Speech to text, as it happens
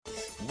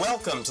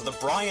Welcome to the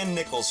Brian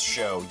Nichols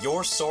Show,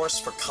 your source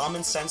for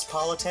common sense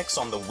politics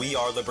on the We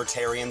Are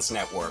Libertarians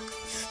network.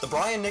 The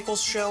Brian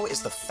Nichols Show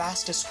is the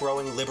fastest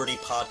growing liberty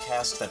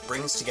podcast that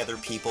brings together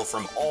people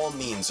from all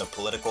means of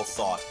political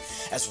thought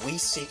as we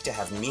seek to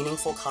have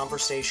meaningful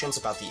conversations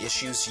about the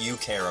issues you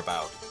care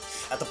about.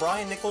 At the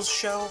Brian Nichols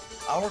Show,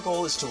 our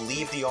goal is to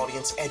leave the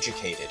audience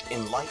educated,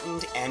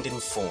 enlightened, and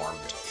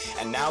informed.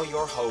 And now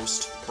your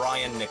host,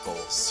 Brian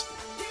Nichols.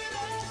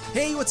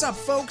 Hey, what's up,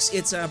 folks?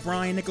 It's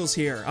Brian Nichols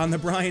here on the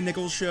Brian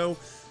Nichols Show.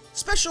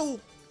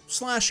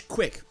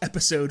 Special/quick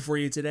episode for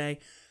you today.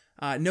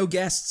 No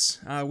guests.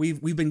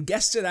 We've been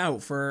guested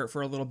out for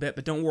a little bit,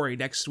 but don't worry.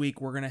 Next week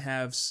we're gonna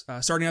have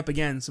starting up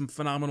again some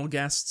phenomenal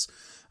guests.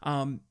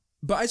 But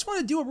I just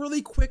want to do a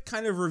really quick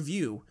kind of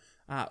review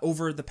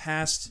over the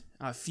past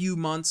few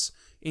months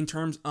in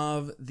terms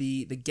of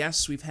the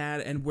guests we've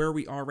had and where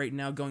we are right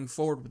now going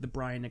forward with the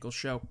Brian Nichols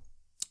Show.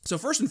 So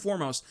first and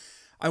foremost,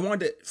 I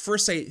wanted to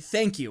first say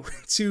thank you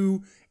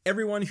to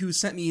everyone who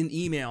sent me an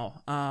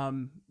email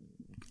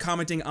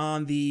commenting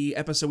on the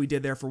episode we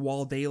did there for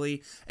Wall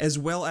Daily, as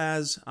well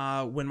as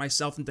when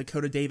myself and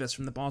Dakota Davis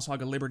from the Boss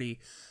Hog of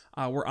Liberty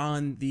were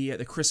on the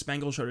Chris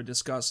Spangle show to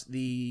discuss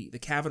the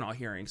Kavanaugh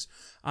hearings.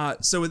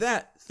 So with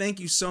that,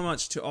 thank you so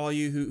much to all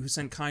you who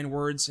sent kind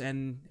words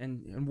and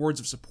words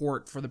of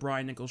support for the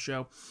Brian Nichols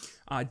Show.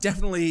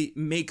 Definitely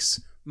makes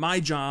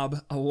my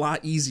job a lot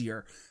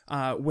easier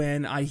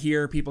when I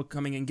hear people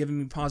coming and giving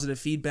me positive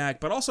feedback,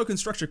 but also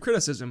constructive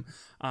criticism.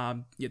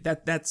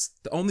 That's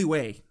the only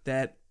way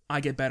that I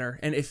get better.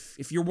 And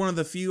if you're one of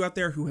the few out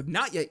there who have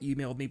not yet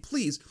emailed me,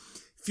 please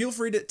feel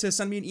free to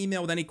send me an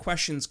email with any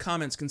questions,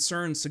 comments,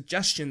 concerns,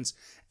 suggestions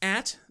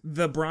at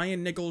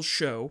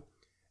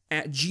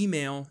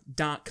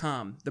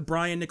thebriannicholsshow@gmail.com. The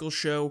Brian Nichols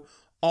Show,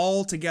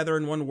 all together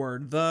in one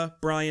word, The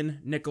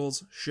Brian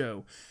Nichols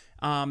Show.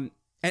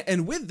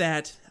 And with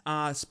that,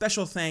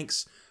 special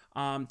thanks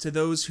to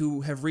those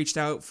who have reached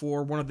out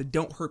for one of the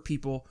Don't Hurt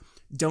People,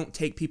 Don't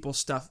Take People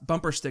Stuff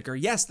bumper sticker.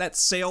 Yes, that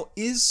sale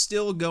is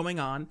still going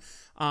on.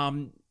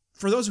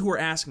 For those who are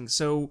asking,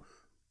 so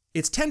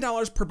it's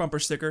 $10 per bumper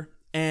sticker,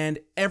 and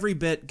every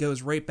bit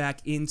goes right back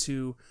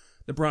into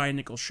the Brian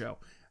Nichols Show.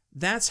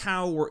 That's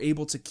how we're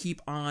able to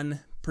keep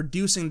on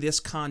producing this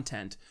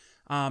content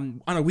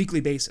on a weekly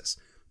basis.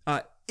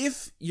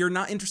 If you're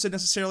not interested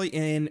necessarily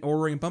in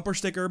ordering a bumper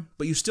sticker,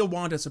 but you still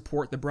want to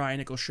support the Brian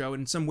Nichols Show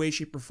in some way,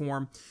 shape, or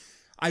form,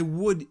 I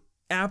would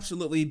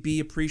absolutely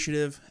be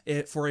appreciative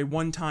for a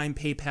one-time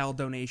PayPal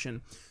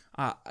donation.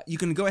 You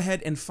can go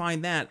ahead and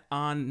find that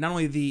on not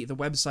only the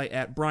website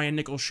at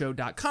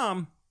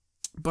briannicholsshow.com,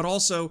 but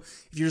also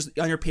if you're just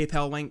on your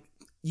PayPal link,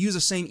 use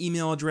the same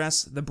email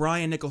address,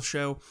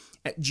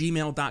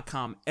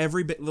 thebriannicholsshow@gmail.com.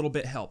 Every little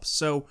bit helps.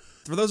 So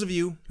for those of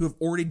you who have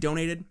already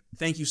donated,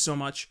 thank you so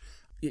much.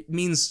 It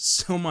means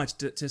so much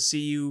to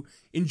see you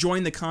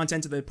enjoying the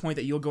content to the point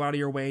that you'll go out of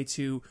your way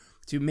to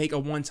make a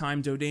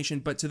one-time donation.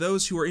 But to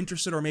those who are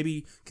interested or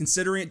maybe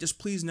considering it, just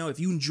please know if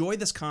you enjoy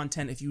this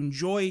content, if you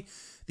enjoy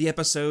the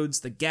episodes,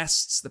 the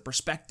guests, the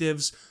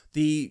perspectives,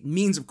 the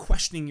means of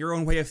questioning your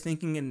own way of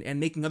thinking and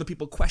making other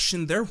people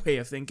question their way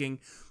of thinking,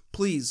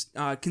 please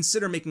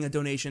consider making a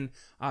donation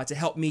to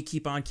help me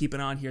keep on keeping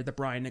on here at the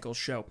Brian Nichols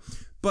Show.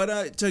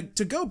 But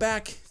to go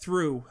back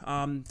through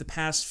the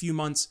past few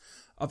months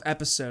of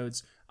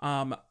episodes,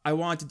 I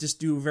wanted to just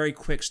do very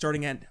quick,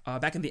 starting at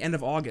back in the end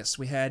of August,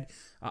 we had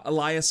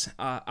Elias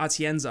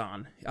Atienza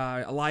on.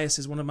 Elias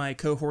is one of my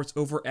cohorts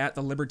over at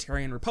the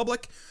Libertarian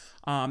Republic,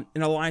 and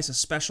Elias is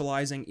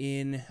specializing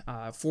in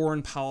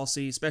foreign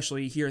policy,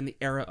 especially here in the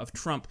era of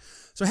Trump.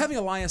 So having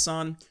Elias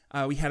on,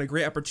 we had a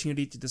great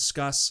opportunity to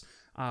discuss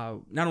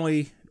not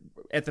only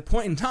at the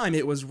point in time,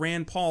 it was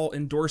Rand Paul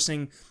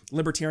endorsing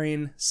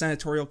Libertarian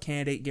senatorial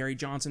candidate Gary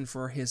Johnson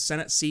for his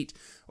Senate seat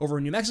over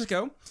in New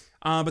Mexico,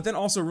 but then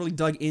also really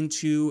dug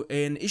into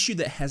an issue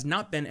that has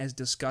not been as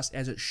discussed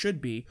as it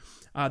should be,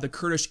 the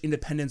Kurdish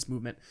independence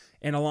movement.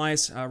 And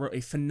Elias wrote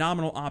a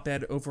phenomenal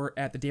op-ed over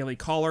at the Daily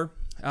Caller,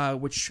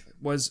 which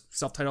was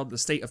self-titled The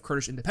State of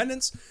Kurdish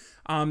Independence.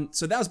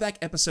 So that was back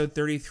episode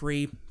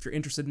 33. If you're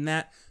interested in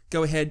that,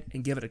 go ahead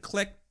and give it a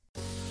click.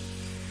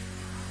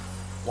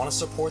 Want to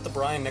support the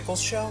Brian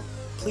Nichols Show?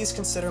 Please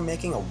consider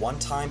making a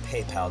one-time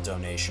PayPal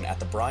donation at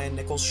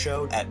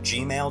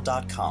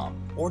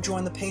thebriannicholsshow@gmail.com or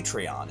join the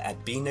Patreon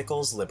at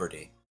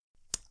bnicholsliberty.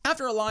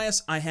 After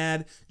Elias, I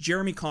had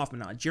Jeremy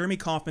Kaufman on. Jeremy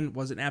Kaufman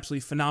was an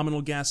absolutely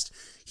phenomenal guest.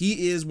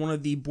 He is one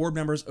of the board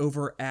members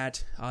over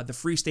at the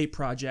Free State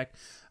Project,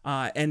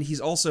 and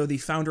he's also the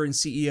founder and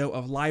CEO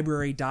of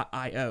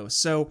Library.io.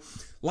 So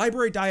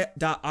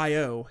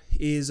Library.io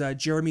is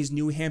Jeremy's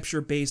New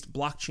Hampshire-based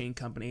blockchain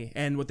company,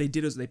 and what they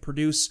did is they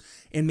produce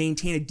and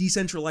maintain a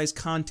decentralized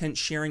content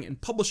sharing and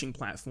publishing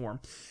platform.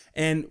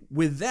 And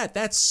with that,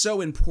 that's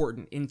so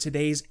important in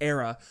today's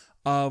era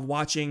of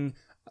watching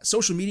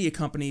social media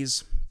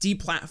companies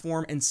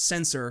deplatform and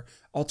censor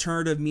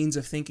alternative means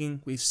of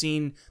thinking. We've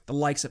seen the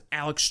likes of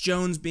Alex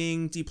Jones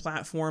being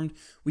deplatformed.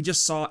 We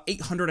just saw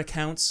 800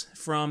 accounts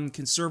from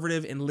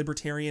conservative and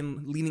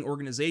libertarian leaning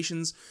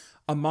organizations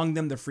among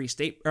them the Free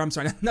State, or I'm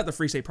sorry, not the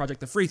Free State Project,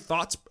 the Free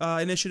Thoughts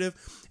Initiative,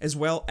 as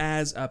well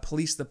as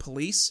Police the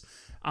Police,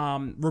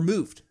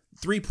 removed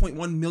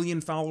 3.1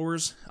 million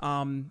followers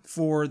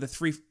for the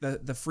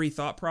Free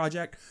Thought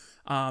Project.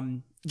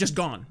 Just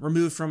gone,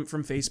 removed from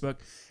Facebook.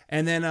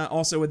 And then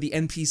also with the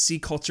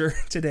NPC culture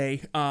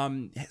today,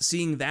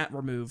 seeing that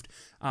removed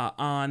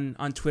on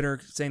Twitter,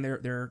 saying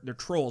they're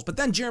trolls. But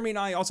then Jeremy and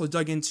I also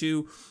dug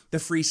into the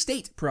Free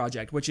State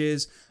Project, which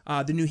is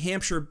the New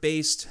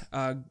Hampshire-based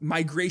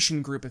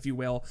migration group, if you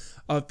will,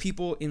 of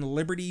people in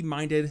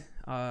liberty-minded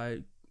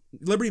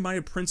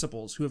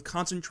principles who have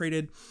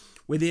concentrated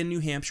within New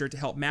Hampshire to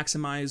help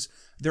maximize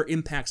their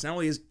impacts, not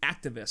only as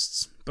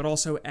activists, but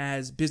also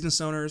as business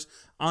owners,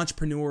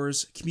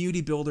 entrepreneurs,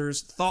 community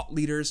builders, thought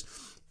leaders,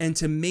 and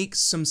to make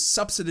some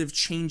substantive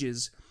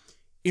changes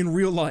in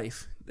real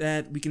life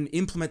that we can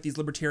implement these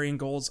libertarian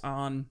goals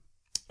on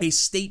a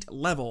state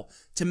level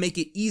to make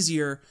it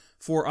easier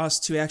for us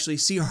to actually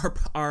see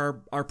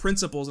our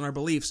principles and our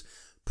beliefs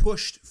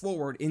pushed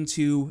forward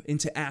into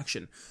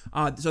action.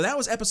 So that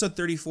was episode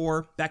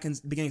 34 back in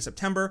the beginning of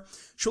September.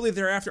 Shortly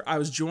thereafter, I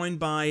was joined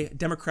by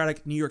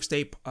Democratic New York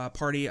State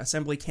Party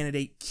Assembly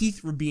candidate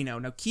Keith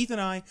Rubino. Now, Keith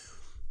and I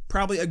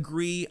probably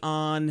agree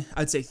on,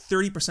 I'd say,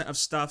 30% of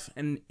stuff,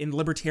 and in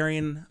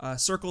libertarian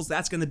circles,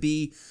 that's going to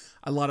be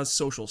a lot of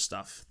social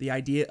stuff. The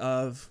idea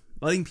of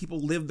letting people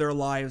live their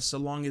lives so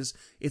long as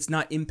it's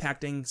not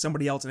impacting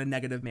somebody else in a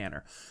negative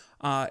manner.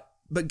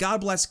 But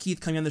God bless Keith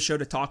coming on the show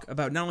to talk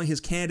about not only his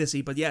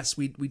candidacy, but yes,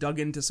 we dug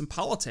into some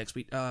politics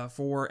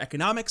for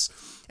economics,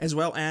 as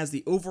well as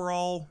the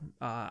overall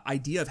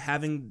idea of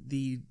having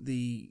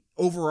the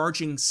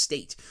overarching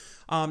state.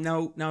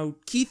 Now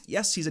Keith,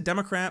 yes, he's a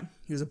Democrat.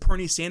 He was a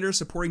Bernie Sanders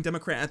supporting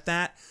Democrat at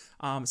that,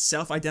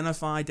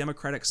 self-identified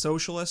Democratic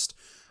socialist.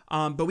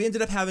 But we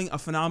ended up having a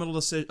phenomenal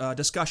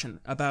discussion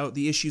about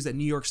the issues that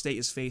New York State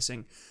is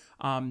facing.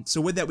 So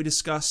with that, we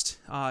discussed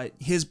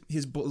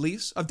his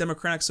beliefs of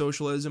democratic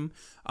socialism,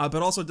 but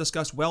also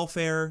discussed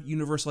welfare,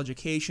 universal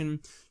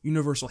education,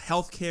 universal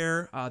health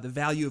care, the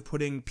value of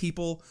putting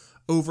people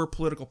over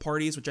political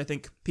parties, which I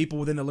think people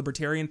within the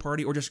Libertarian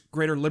Party or just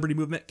greater liberty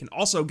movement can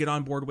also get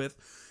on board with.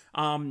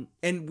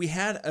 And we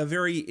had a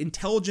very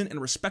intelligent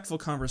and respectful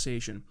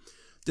conversation,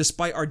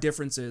 despite our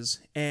differences.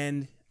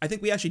 And I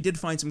think we actually did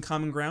find some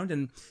common ground.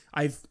 And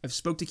I've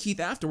spoke to Keith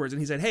afterwards, and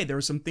he said, "Hey, there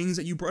were some things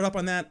that you brought up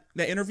on that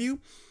interview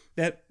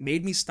that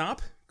made me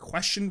stop,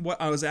 question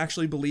what I was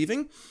actually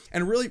believing,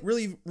 and really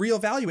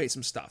reevaluate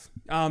some stuff."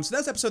 So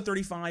that's episode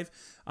 35,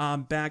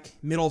 back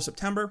middle of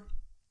September.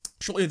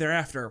 Shortly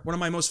thereafter, one of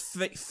my most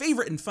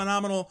favorite and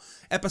phenomenal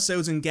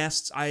episodes and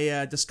guests,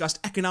 I discussed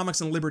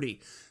economics and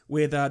liberty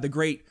with the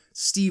great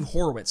Steve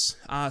Horowitz.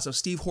 So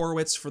Steve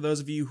Horowitz, for those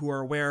of you who are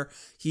aware,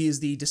 he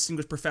is the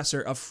Distinguished Professor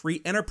of Free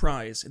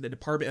Enterprise in the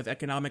Department of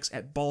Economics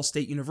at Ball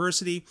State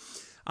University.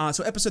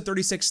 So episode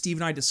 36, Steve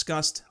and I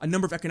discussed a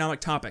number of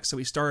economic topics. So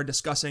we started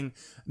discussing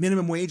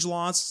minimum wage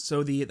laws,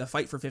 so the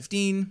fight for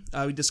 15.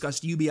 We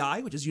discussed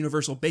UBI, which is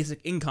Universal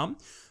Basic Income,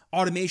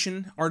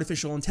 automation,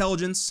 artificial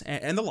intelligence,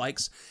 and the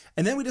likes.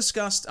 And then we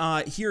discussed,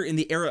 here in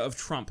the era of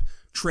Trump,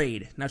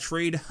 trade. Now,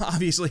 trade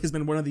obviously has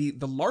been one of the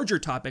larger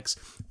topics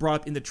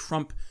brought up in the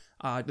Trump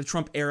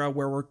era,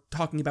 where we're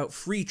talking about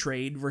free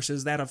trade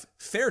versus that of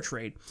fair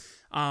trade.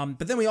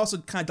 But then we also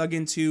kind of dug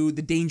into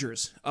the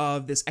dangers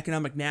of this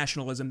economic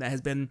nationalism that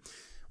has been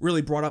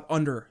really brought up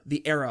under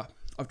the era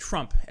of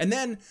Trump. And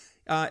then,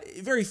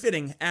 very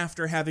fitting,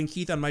 after having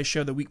Keith on my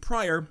show the week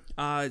prior,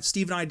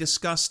 Steve and I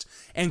discussed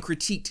and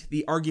critiqued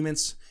the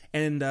arguments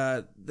and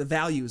the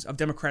values of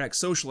democratic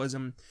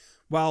socialism,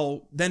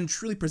 while then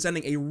truly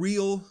presenting a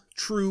real,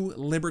 true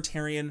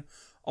libertarian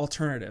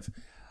alternative.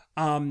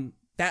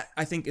 That,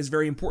 I think, is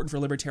very important for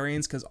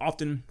libertarians, because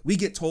often we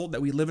get told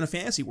that we live in a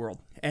fantasy world.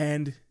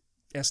 And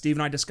as Steve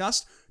and I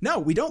discussed, no,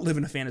 we don't live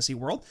in a fantasy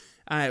world.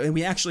 And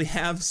we actually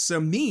have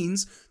some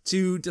means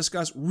to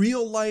discuss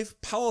real-life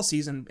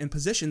policies and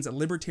positions that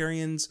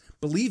libertarians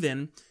believe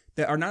in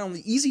that are not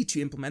only easy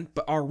to implement,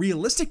 but are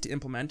realistic to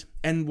implement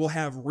and will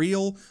have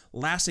real,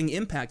 lasting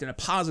impact in a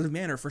positive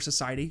manner for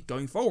society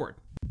going forward.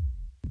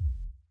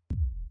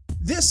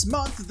 This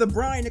month, The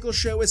Brian Nichols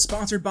Show is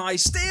sponsored by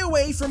Stay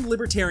Away from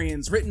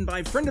Libertarians, written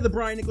by friend of The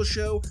Brian Nichols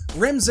Show,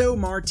 Remzo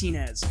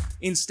Martinez.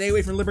 In Stay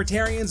Away from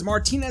Libertarians,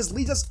 Martinez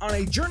leads us on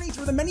a journey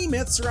through the many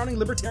myths surrounding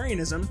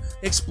libertarianism,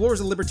 explores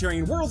the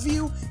libertarian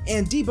worldview,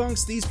 and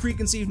debunks these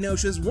preconceived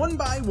notions one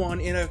by one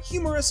in a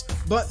humorous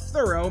but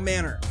thorough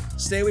manner.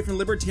 Stay Away from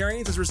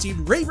Libertarians has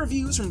received rave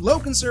reviews from Low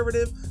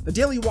Conservative, The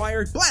Daily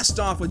Wire, Blast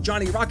Off with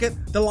Johnny Rocket,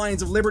 The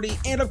Lions of Liberty,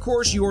 and of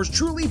course yours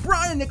truly,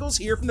 Brian Nichols,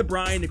 here from The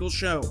Brian Nichols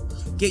Show.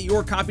 Get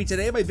your copy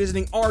today by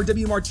visiting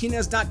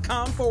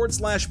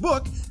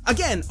rwmartinez.com/book.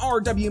 Again,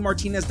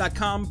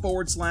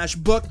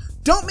 rwmartinez.com/book.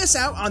 Don't miss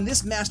out on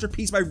this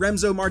masterpiece by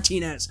Remzo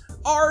Martinez.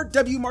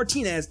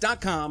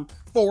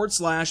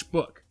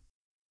 rwmartinez.com/book.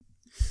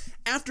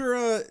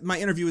 After my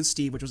interview with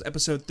Steve, which was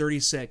episode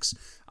 36,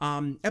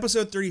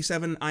 episode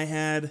 37, I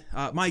had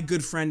my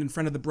good friend and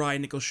friend of the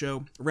Brian Nichols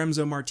Show,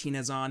 Remzo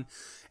Martinez, on.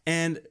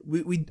 And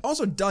we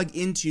also dug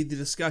into the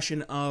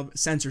discussion of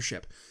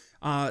censorship.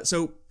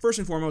 So first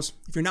and foremost,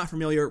 if you're not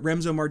familiar,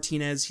 Remzo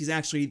Martinez, he's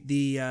actually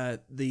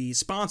the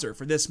sponsor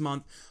for this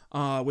month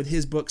with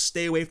his book,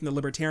 Stay Away from the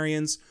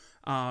Libertarians.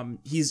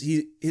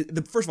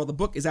 First of all, the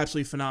book is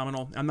absolutely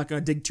phenomenal. I'm not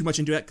going to dig too much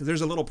into it because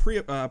there's a little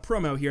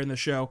promo here in the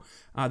show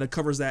that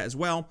covers that as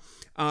well.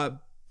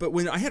 But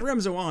when I had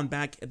Remzo on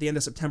back at the end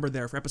of September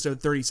there for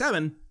episode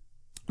 37,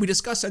 we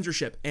discussed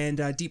censorship and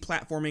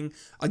deplatforming,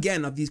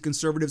 again, of these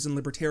conservatives and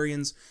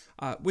libertarians,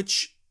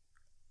 which,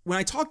 when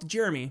I talked to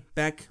Jeremy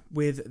back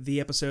with the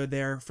episode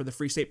there for the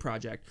Free State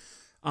Project,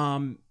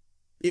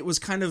 it was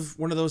kind of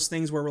one of those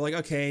things where we're like,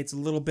 okay, it's a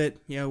little bit,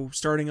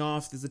 starting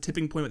off, there's a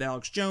tipping point with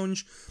Alex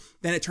Jones.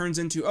 Then it turns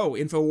into,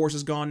 InfoWars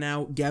is gone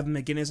now. Gavin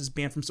McInnes is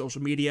banned from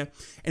social media.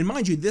 And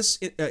mind you, this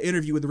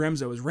interview with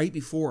Remzo is right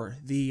before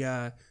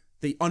the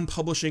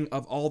unpublishing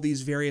of all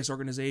these various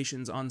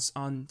organizations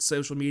on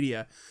social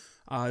media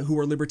who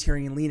are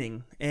libertarian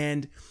leaning.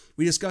 And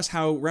we discussed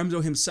how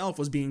Remzo himself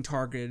was being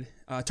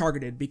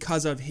targeted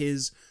because of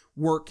his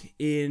work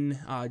in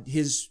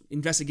his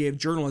investigative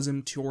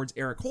journalism towards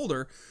Eric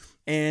Holder,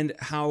 and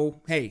how,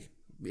 hey,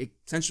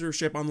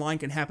 censorship online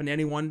can happen to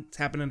anyone. It's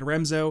happened to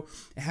Remzo,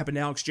 it happened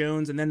to Alex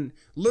Jones, and then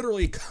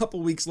literally a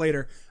couple weeks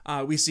later,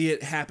 we see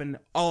it happen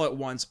all at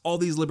once. All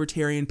these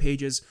libertarian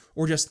pages,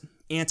 or just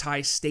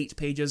anti-state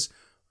pages,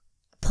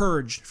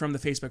 purged from the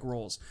Facebook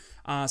rolls.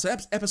 So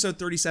episode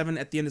 37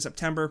 at the end of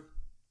September.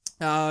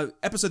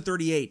 Episode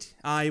 38,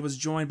 I was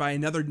joined by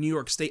another New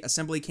York State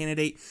Assembly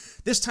candidate,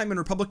 this time a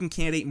Republican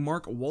candidate,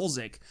 Mark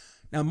Walczyk.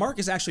 Now, Mark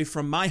is actually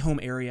from my home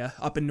area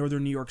up in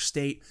northern New York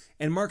State,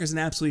 and Mark is an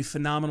absolutely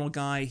phenomenal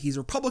guy. He's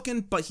a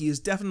Republican, but he is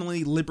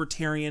definitely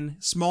libertarian,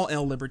 small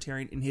L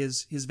libertarian in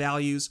his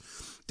values.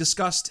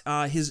 Discussed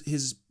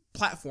his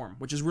platform,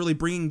 which is really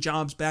bringing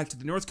jobs back to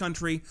the North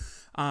Country,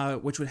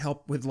 which would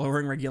help with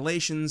lowering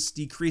regulations,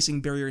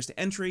 decreasing barriers to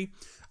entry,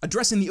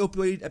 addressing the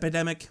opioid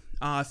epidemic,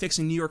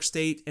 fixing New York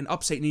State and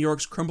upstate New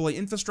York's crumbling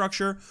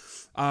infrastructure.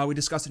 We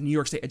discussed the New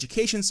York State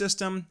education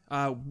system.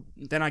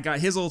 Then I got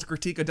his little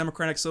critique of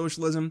democratic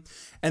socialism.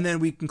 And then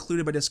we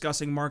concluded by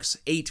discussing Mark's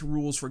 8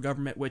 rules for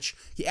government, which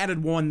he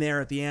added one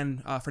there at the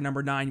end for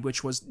number 9,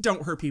 which was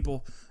don't hurt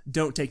people,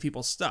 don't take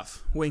people's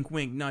stuff. Wink,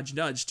 wink, nudge,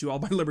 nudge to all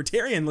my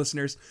libertarian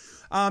listeners.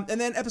 And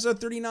then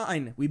episode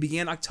 39, we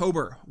began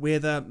October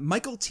with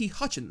Michael T.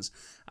 Hutchins.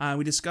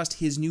 We discussed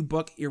his new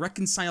book,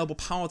 Irreconcilable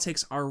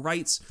Politics, Our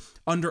Rights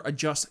Under a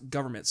Just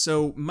Government.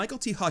 So Michael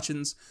T.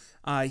 Hutchins,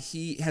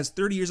 he has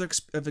 30 years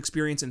of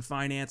experience in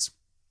finance.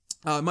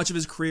 Much of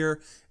his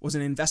career was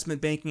in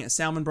investment banking at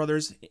Salomon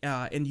Brothers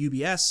and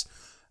UBS.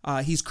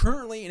 He's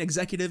currently an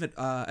executive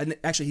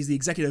actually he's the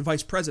executive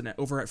vice president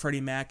over at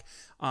Freddie Mac,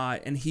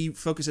 and he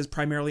focuses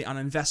primarily on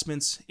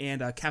investments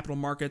and capital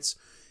markets.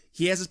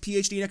 He has his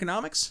PhD in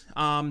economics.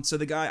 So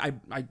the guy,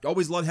 I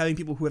always love having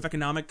people who have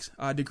economic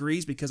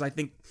degrees, because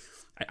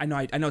I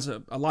know it's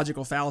a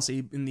logical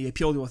fallacy in the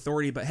appeal to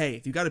authority, but hey,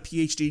 if you've got a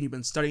PhD and you've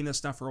been studying this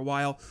stuff for a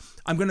while,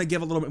 I'm going to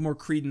give a little bit more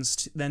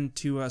credence than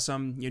to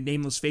some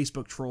nameless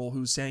Facebook troll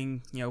who's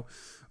saying,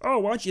 oh,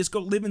 why don't you just go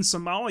live in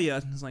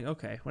Somalia? And it's like,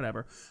 okay,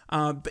 whatever.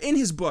 But in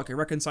his book,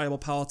 Irreconcilable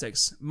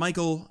Politics,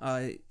 Michael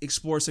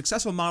explores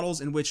successful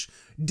models in which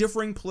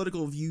differing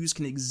political views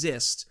can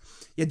exist,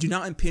 yet do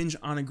not impinge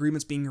on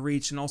agreements being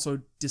reached, and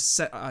also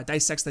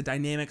dissects the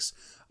dynamics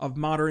of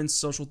modern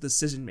social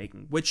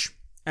decision-making, which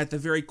at the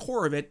very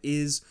core of it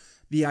is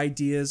the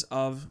ideas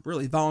of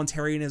really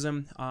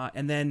voluntarism,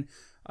 and then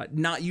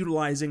not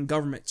utilizing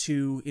government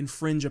to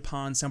infringe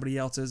upon somebody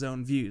else's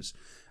own views.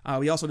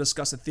 We also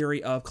discussed the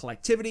theory of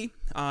collectivity,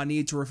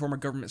 need to reform a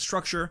government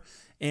structure,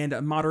 and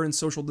modern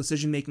social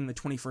decision-making in the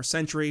 21st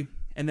century.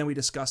 And then we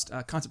discussed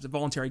concepts of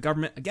voluntary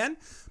government again,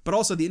 but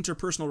also the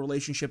interpersonal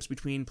relationships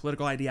between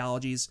political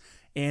ideologies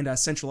and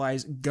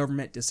centralized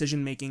government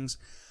decision-makings.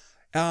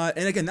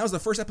 And again, that was the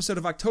first episode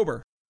of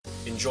October.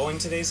 Enjoying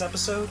today's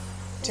episode?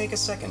 Take a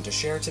second to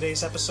share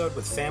today's episode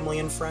with family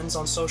and friends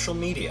on social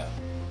media.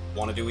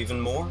 Want to do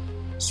even more?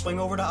 Swing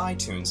over to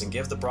iTunes and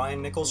give The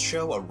Brian Nichols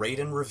Show a rate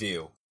and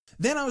review.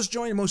 Then I was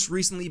joined most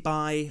recently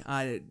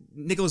by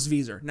Nicholas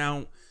Vieser.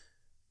 Now,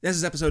 this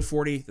is episode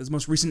 40, this is the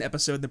most recent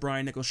episode of The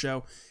Brian Nichols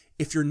Show.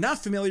 If you're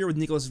not familiar with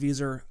Nicholas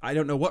Vieser, I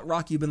don't know what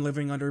rock you've been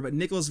living under, but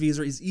Nicholas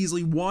Vieser is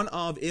easily one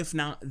of, if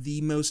not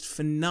the most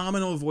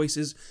phenomenal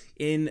voices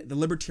in the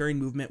libertarian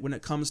movement when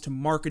it comes to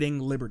marketing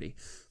liberty.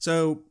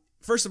 So,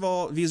 first of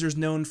all, Vieser is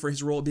known for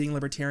his role at being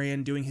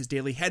libertarian, doing his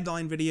daily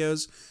headline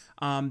videos,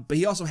 but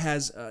he also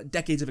has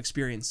decades of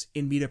experience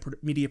in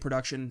media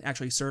production,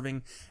 actually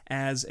serving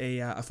as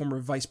a former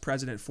vice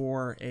president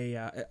for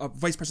a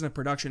vice president of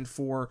production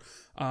for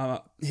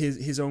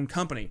his own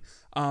company.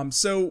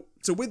 So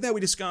with that, we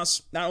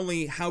discuss not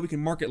only how we can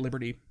market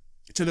liberty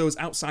to those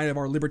outside of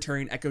our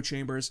libertarian echo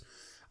chambers,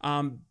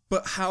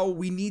 but how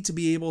we need to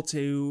be able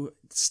to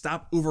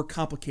stop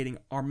overcomplicating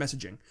our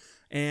messaging,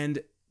 and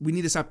we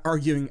need to stop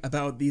arguing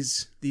about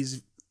these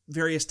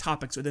various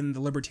topics within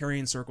the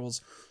libertarian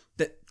circles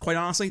that, quite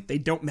honestly, they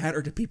don't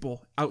matter to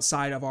people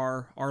outside of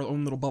our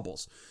own little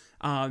bubbles.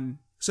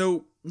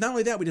 So not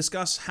only that, we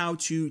discuss how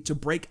to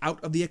break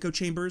out of the echo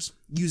chambers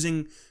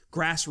using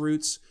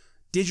grassroots,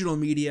 digital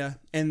media,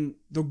 and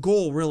the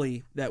goal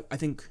really that I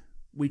think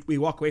we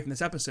walk away from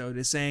this episode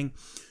is saying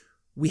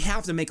we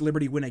have to make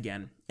liberty win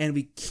again, and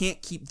we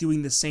can't keep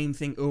doing the same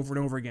thing over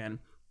and over again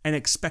and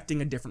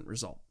expecting a different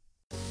result.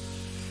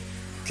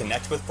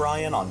 Connect with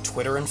Brian on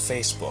Twitter and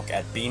Facebook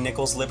at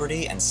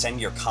bnicholsliberty and send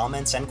your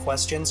comments and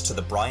questions to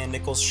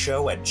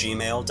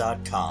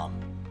thebriannicholsshow@gmail.com.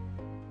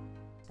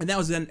 And that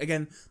was then,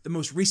 again, the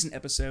most recent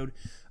episode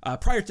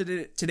prior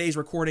to today's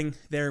recording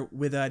there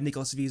with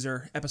Nicholas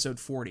Vieser, episode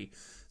 40.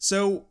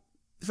 So,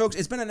 folks,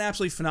 it's been an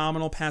absolutely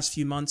phenomenal past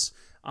few months.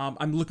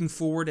 I'm looking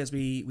forward as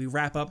we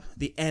wrap up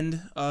the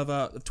end of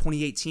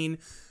 2018.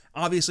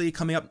 Obviously,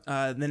 coming up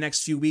in the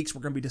next few weeks,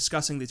 we're going to be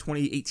discussing the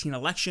 2018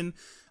 election.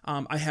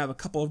 I have a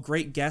couple of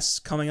great guests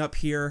coming up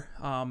here.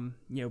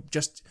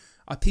 Just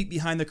a peek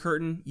behind the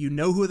curtain. You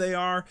know who they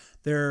are.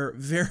 They're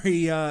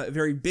very,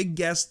 very big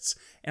guests,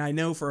 and I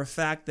know for a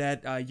fact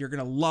that you're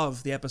going to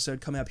love the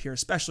episode coming up here,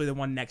 especially the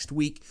one next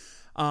week.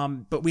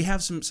 But we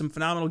have some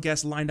phenomenal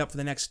guests lined up for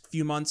the next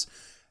few months.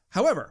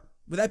 However,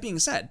 with that being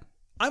said,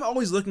 I'm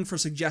always looking for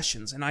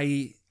suggestions, and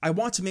I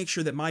want to make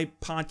sure that my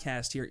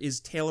podcast here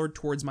is tailored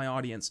towards my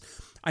audience.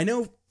 I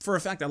know for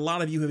a fact that a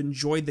lot of you have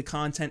enjoyed the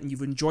content and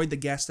you've enjoyed the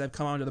guests that have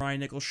come on to the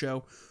Brian Nichols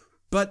Show,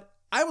 but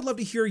I would love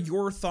to hear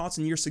your thoughts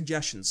and your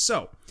suggestions.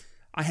 So,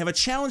 I have a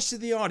challenge to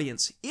the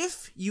audience.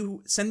 If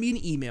you send me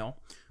an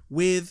email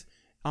with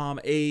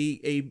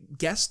a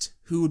guest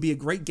who would be a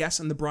great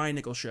guest on the Brian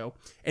Nichols Show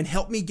and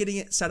help me getting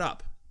it set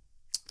up,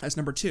 that's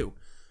number 2.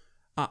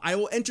 I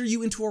will enter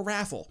you into a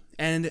raffle,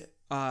 and in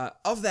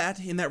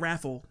that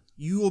raffle,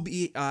 you will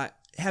be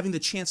having the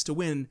chance to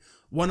win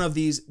one of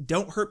these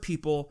Don't Hurt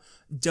People,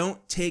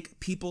 Don't Take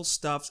People's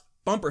Stuff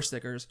bumper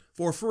stickers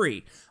for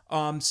free.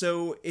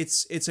 So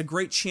it's a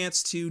great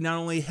chance to not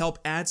only help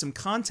add some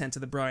content to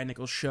the Brian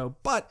Nichols Show,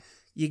 but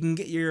you can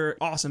get your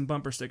awesome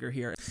bumper sticker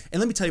here. And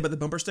let me tell you about the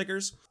bumper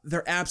stickers.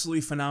 They're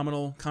absolutely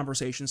phenomenal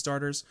conversation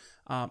starters.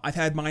 I've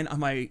had mine on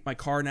my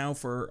car now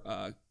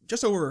for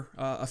just over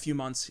a few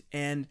months,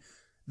 and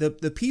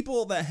the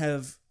people that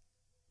have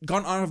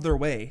gone out of their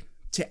way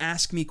to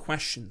ask me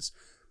questions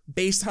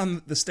based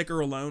on the sticker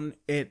alone,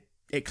 it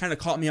kind of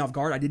caught me off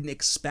guard. I didn't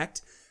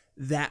expect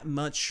that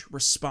much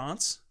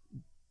response,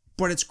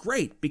 but it's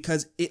great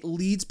because it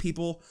leads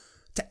people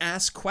to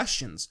ask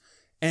questions,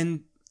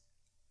 and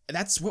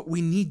that's what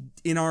we need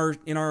in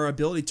our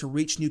ability to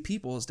reach new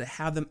people, is to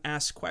have them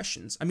ask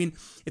questions. I mean,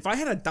 if I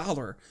had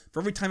 $1 for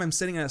every time I'm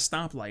sitting at a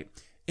stoplight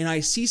and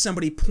I see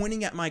somebody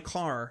pointing at my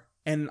car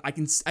and I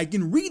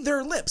can read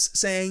their lips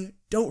saying,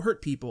 "Don't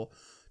hurt people,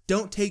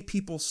 don't take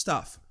people's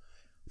stuff,"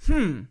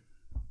 and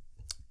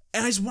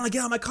I just want to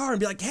get out of my car and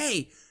be like,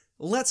 "Hey,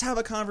 let's have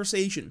a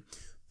conversation."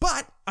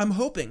 But I'm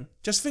hoping,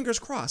 just fingers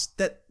crossed,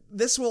 that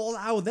this will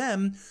allow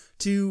them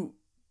to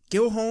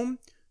go home,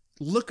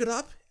 look it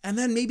up, and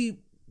then maybe,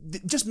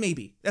 just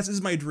maybe, this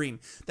is my dream,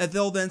 that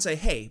they'll then say,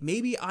 "Hey,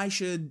 maybe I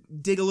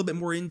should dig a little bit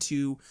more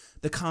into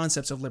the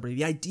concepts of liberty,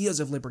 the ideas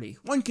of liberty."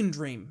 One can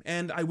dream,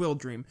 and I will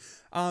dream.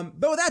 But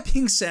with that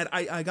being said,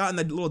 I got in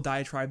the little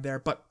diatribe there,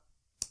 but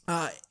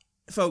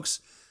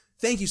folks,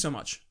 thank you so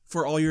much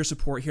for all your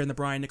support here in the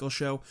Brian Nichols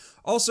Show.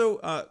 Also,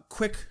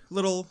 quick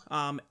little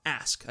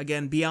ask.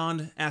 Again,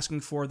 beyond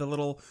asking for the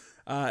little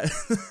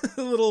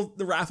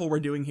the raffle we're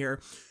doing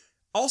here.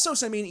 Also,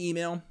 send me an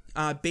email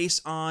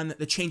based on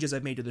the changes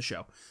I've made to the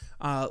show.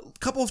 A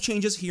couple of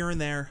changes here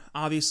and there,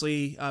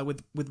 obviously,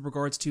 with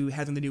regards to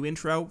having the new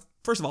intro.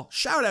 First of all,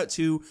 shout out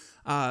to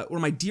one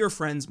of my dear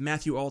friends,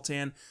 Matthew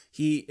Altan.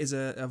 He is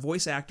a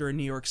voice actor in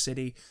New York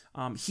City.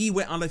 He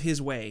went out of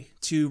his way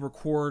to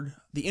record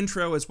the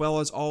intro as well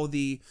as all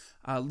the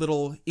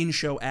little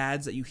in-show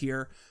ads that you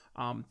hear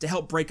to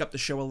help break up the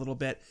show a little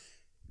bit.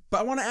 But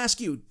I want to ask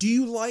you, do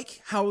you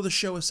like how the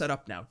show is set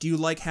up now? Do you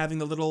like having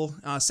the little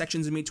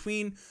sections in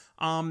between?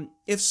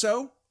 If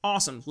so,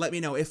 awesome. Let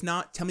me know. If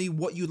not, tell me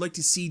what you'd like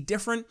to see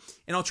different,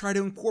 and I'll try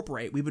to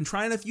incorporate. We've been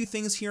trying a few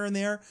things here and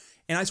there,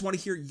 and I just want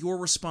to hear your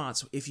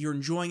response. If you're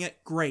enjoying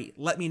it, great.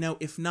 Let me know.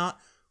 If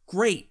not,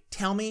 great.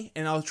 Tell me,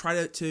 and I'll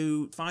try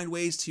to find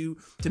ways to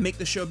make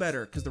the show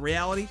better, because the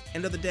reality,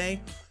 end of the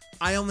day,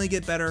 I only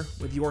get better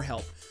with your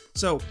help.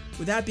 So,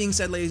 with that being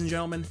said, ladies and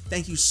gentlemen,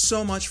 thank you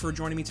so much for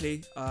joining me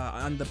today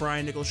on the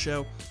Brian Nichols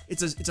Show.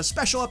 It's a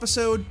special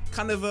episode,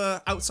 kind of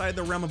outside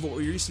the realm of what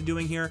we're used to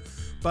doing here,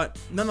 but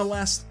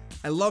nonetheless,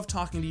 I love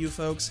talking to you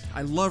folks.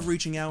 I love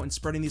reaching out and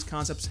spreading these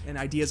concepts and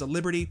ideas of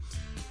liberty.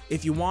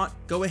 If you want,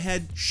 go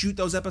ahead, shoot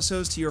those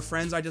episodes to your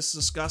friends I just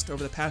discussed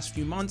over the past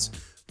few months.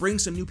 Bring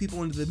some new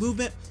people into the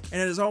movement,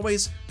 and as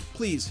always,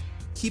 please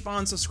keep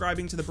on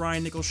subscribing to the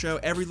Brian Nichols Show.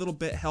 Every little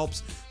bit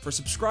helps for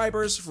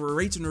subscribers, for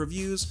rates and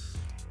reviews.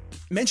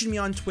 Mention me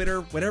on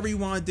Twitter, whatever you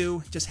want to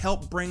do. Just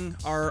help bring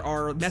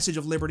our message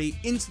of liberty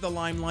into the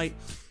limelight,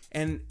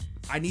 and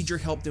I need your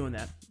help doing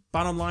that.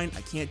 Bottom line,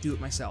 I can't do it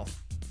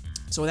myself.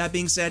 So with that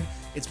being said,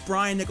 it's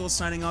Brian Nichols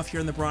signing off here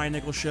on the Brian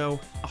Nichols Show.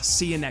 I'll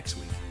see you next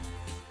week.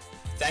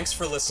 Thanks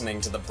for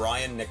listening to the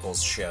Brian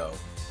Nichols Show.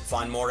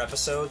 Find more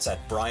episodes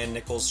at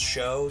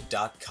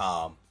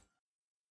briannicholsshow.com.